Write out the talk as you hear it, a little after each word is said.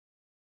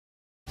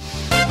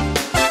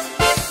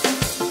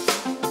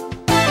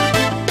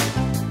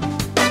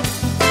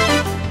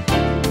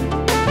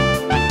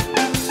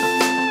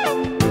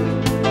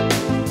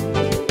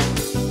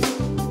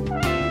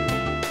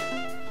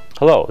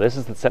Hello, this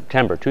is the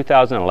September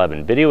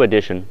 2011 video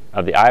edition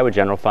of the Iowa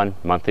General Fund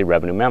Monthly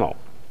Revenue Memo.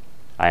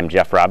 I am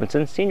Jeff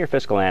Robinson, Senior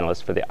Fiscal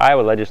Analyst for the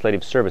Iowa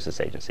Legislative Services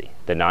Agency,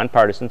 the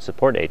nonpartisan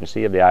support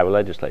agency of the Iowa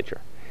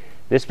Legislature.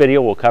 This video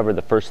will cover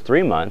the first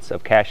 3 months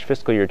of cash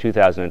fiscal year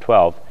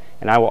 2012,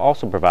 and I will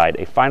also provide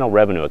a final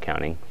revenue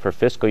accounting for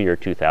fiscal year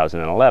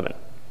 2011.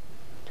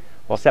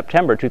 While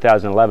September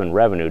 2011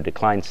 revenue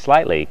declined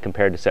slightly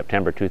compared to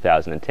September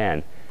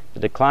 2010, the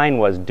decline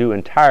was due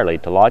entirely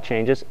to law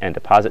changes and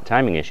deposit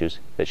timing issues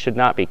that should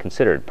not be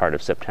considered part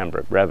of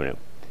September revenue.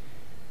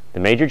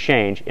 The major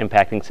change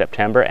impacting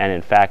September and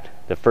in fact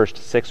the first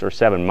 6 or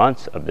 7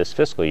 months of this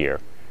fiscal year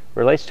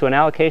relates to an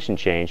allocation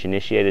change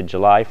initiated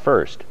July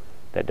 1st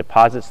that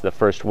deposits the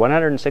first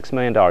 $106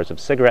 million of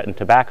cigarette and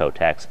tobacco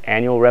tax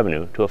annual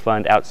revenue to a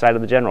fund outside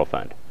of the general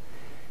fund.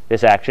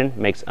 This action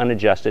makes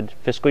unadjusted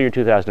fiscal year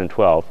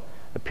 2012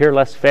 appear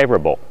less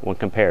favorable when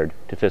compared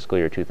to fiscal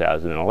year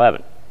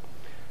 2011.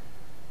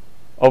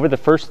 Over the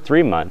first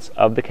 3 months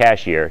of the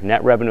cash year,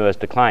 net revenue has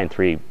declined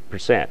 3%,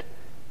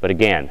 but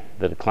again,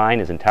 the decline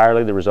is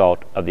entirely the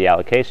result of the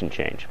allocation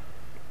change.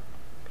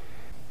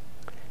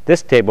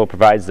 This table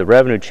provides the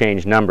revenue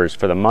change numbers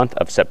for the month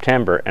of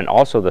September and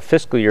also the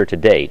fiscal year to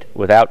date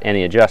without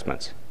any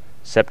adjustments.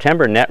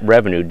 September net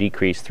revenue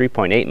decreased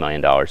 $3.8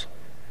 million,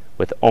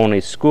 with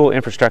only school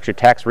infrastructure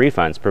tax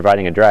refunds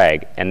providing a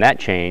drag, and that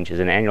change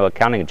is an annual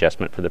accounting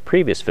adjustment for the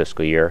previous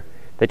fiscal year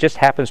that just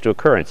happens to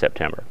occur in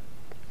September.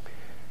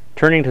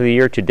 Turning to the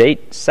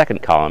year-to-date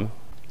second column,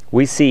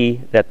 we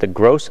see that the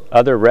gross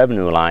other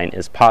revenue line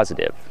is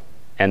positive,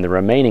 and the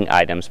remaining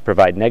items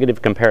provide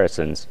negative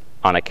comparisons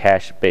on a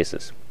cash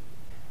basis.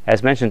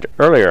 As mentioned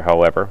earlier,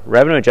 however,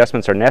 revenue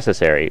adjustments are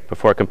necessary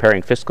before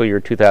comparing fiscal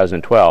year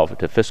 2012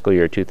 to fiscal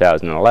year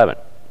 2011.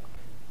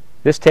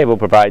 This table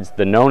provides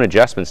the known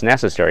adjustments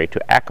necessary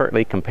to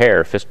accurately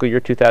compare fiscal year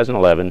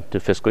 2011 to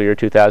fiscal year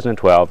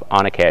 2012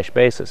 on a cash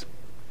basis.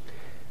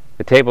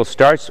 The table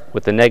starts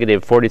with the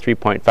negative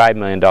 $43.5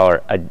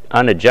 million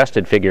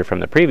unadjusted figure from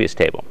the previous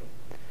table.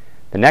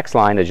 The next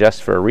line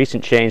adjusts for a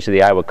recent change to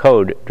the Iowa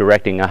Code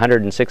directing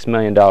 $106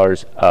 million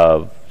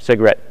of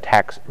cigarette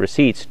tax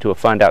receipts to a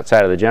fund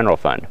outside of the general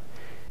fund.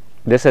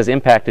 This has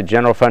impacted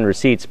general fund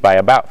receipts by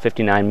about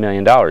 $59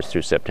 million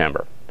through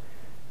September.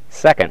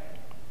 Second,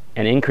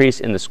 an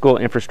increase in the school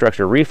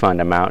infrastructure refund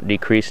amount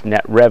decreased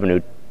net revenue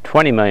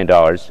 $20 million,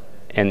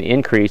 and the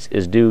increase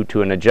is due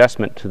to an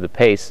adjustment to the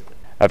pace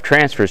of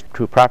transfers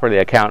to properly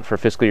account for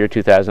fiscal year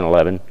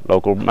 2011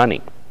 local money.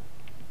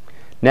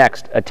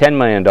 Next, a $10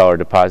 million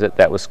deposit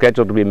that was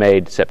scheduled to be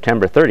made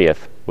September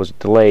 30th was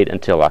delayed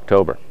until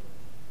October.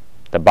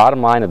 The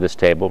bottom line of this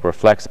table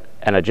reflects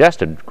an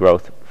adjusted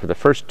growth for the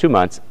first 2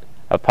 months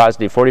of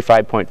positive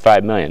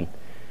 $45.5 million,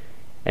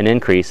 an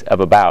increase of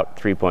about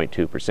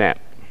 3.2%.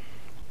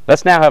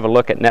 Let's now have a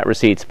look at net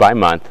receipts by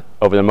month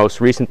over the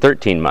most recent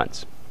 13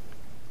 months.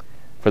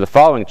 For the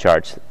following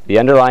charts, the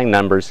underlying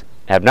numbers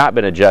have not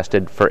been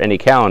adjusted for any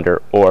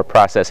calendar or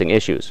processing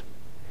issues.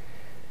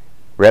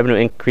 Revenue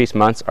increase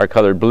months are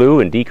colored blue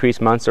and decrease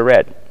months are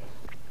red.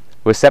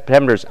 With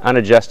September's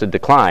unadjusted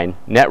decline,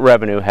 net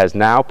revenue has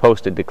now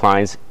posted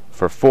declines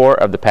for 4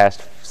 of the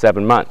past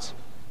 7 months.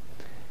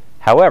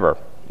 However,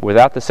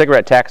 without the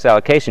cigarette tax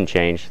allocation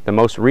change, the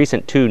most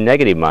recent 2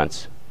 negative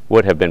months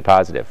would have been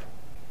positive.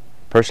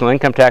 Personal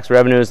income tax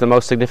revenue is the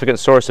most significant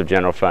source of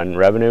general fund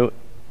revenue,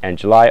 and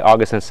July,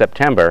 August, and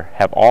September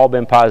have all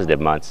been positive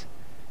months,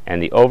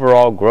 and the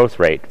overall growth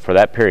rate for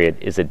that period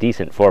is a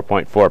decent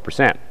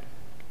 4.4%.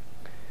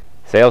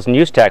 Sales and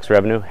use tax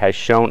revenue has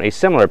shown a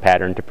similar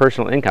pattern to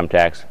personal income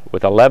tax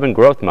with 11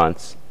 growth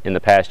months in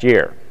the past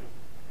year.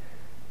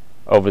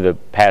 Over the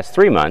past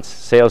 3 months,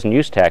 sales and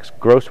use tax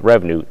gross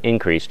revenue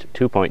increased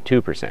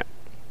 2.2%.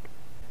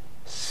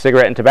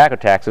 Cigarette and tobacco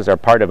taxes are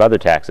part of other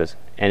taxes,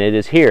 and it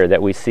is here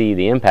that we see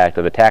the impact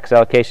of the tax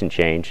allocation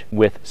change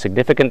with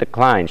significant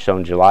declines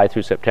shown July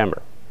through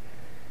September.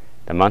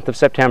 The month of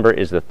September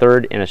is the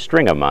third in a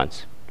string of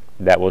months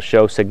that will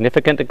show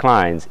significant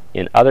declines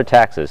in other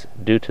taxes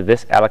due to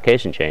this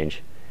allocation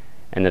change,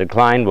 and the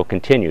decline will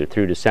continue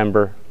through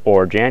December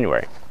or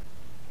January.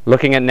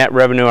 Looking at net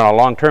revenue on a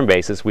long-term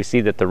basis, we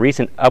see that the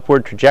recent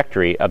upward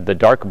trajectory of the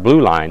dark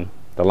blue line,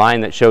 the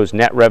line that shows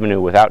net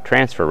revenue without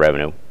transfer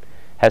revenue,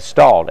 has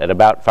stalled at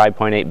about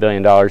 $5.8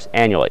 billion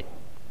annually.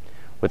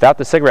 Without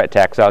the cigarette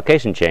tax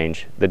allocation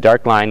change, the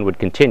dark line would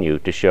continue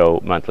to show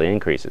monthly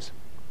increases.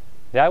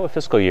 The Iowa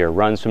fiscal year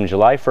runs from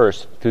July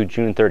 1st through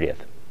June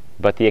 30th,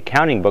 but the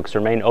accounting books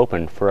remain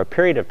open for a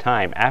period of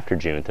time after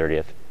June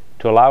 30th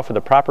to allow for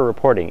the proper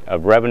reporting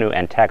of revenue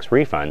and tax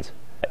refunds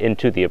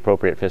into the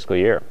appropriate fiscal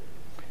year.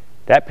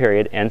 That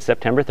period ends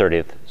September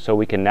 30th, so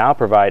we can now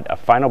provide a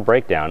final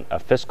breakdown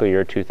of fiscal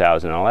year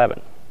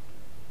 2011.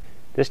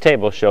 This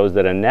table shows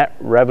that a net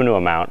revenue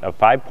amount of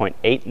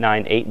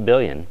 $5.898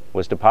 billion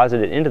was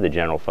deposited into the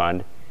general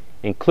fund,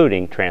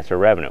 including transfer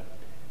revenue.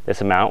 This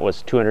amount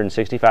was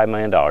 $265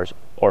 million,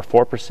 or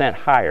 4%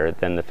 higher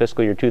than the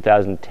fiscal year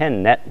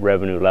 2010 net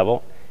revenue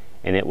level,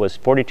 and it was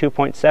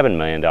 $42.7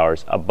 million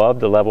above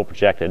the level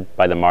projected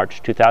by the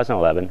March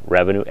 2011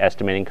 Revenue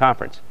Estimating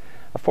Conference,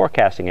 a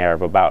forecasting error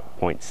of about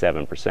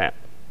 0.7%.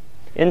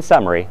 In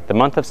summary, the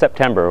month of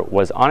September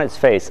was on its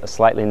face a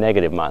slightly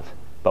negative month,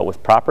 but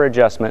with proper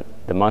adjustment,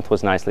 the month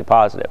was nicely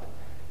positive.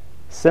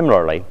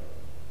 Similarly,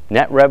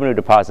 net revenue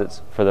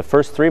deposits for the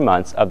first 3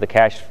 months of the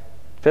cash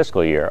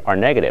fiscal year are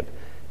negative,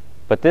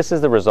 but this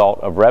is the result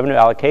of revenue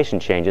allocation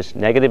changes,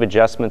 negative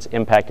adjustments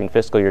impacting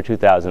fiscal year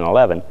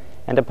 2011,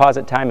 and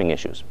deposit timing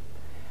issues.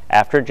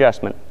 After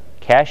adjustment,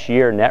 cash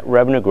year net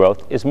revenue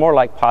growth is more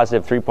like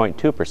positive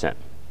 3.2%.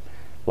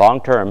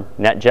 Long-term,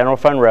 net general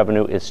fund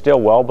revenue is still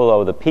well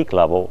below the peak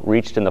level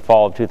reached in the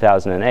fall of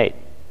 2008.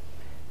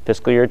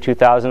 Fiscal year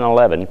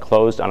 2011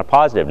 closed on a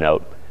positive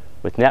note,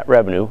 with net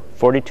revenue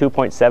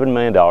 $42.7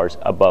 million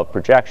above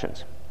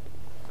projections.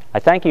 I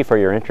thank you for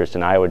your interest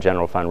in Iowa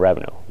General Fund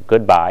revenue.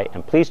 Goodbye,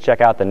 and please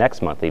check out the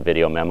next monthly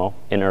video memo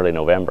in early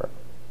November.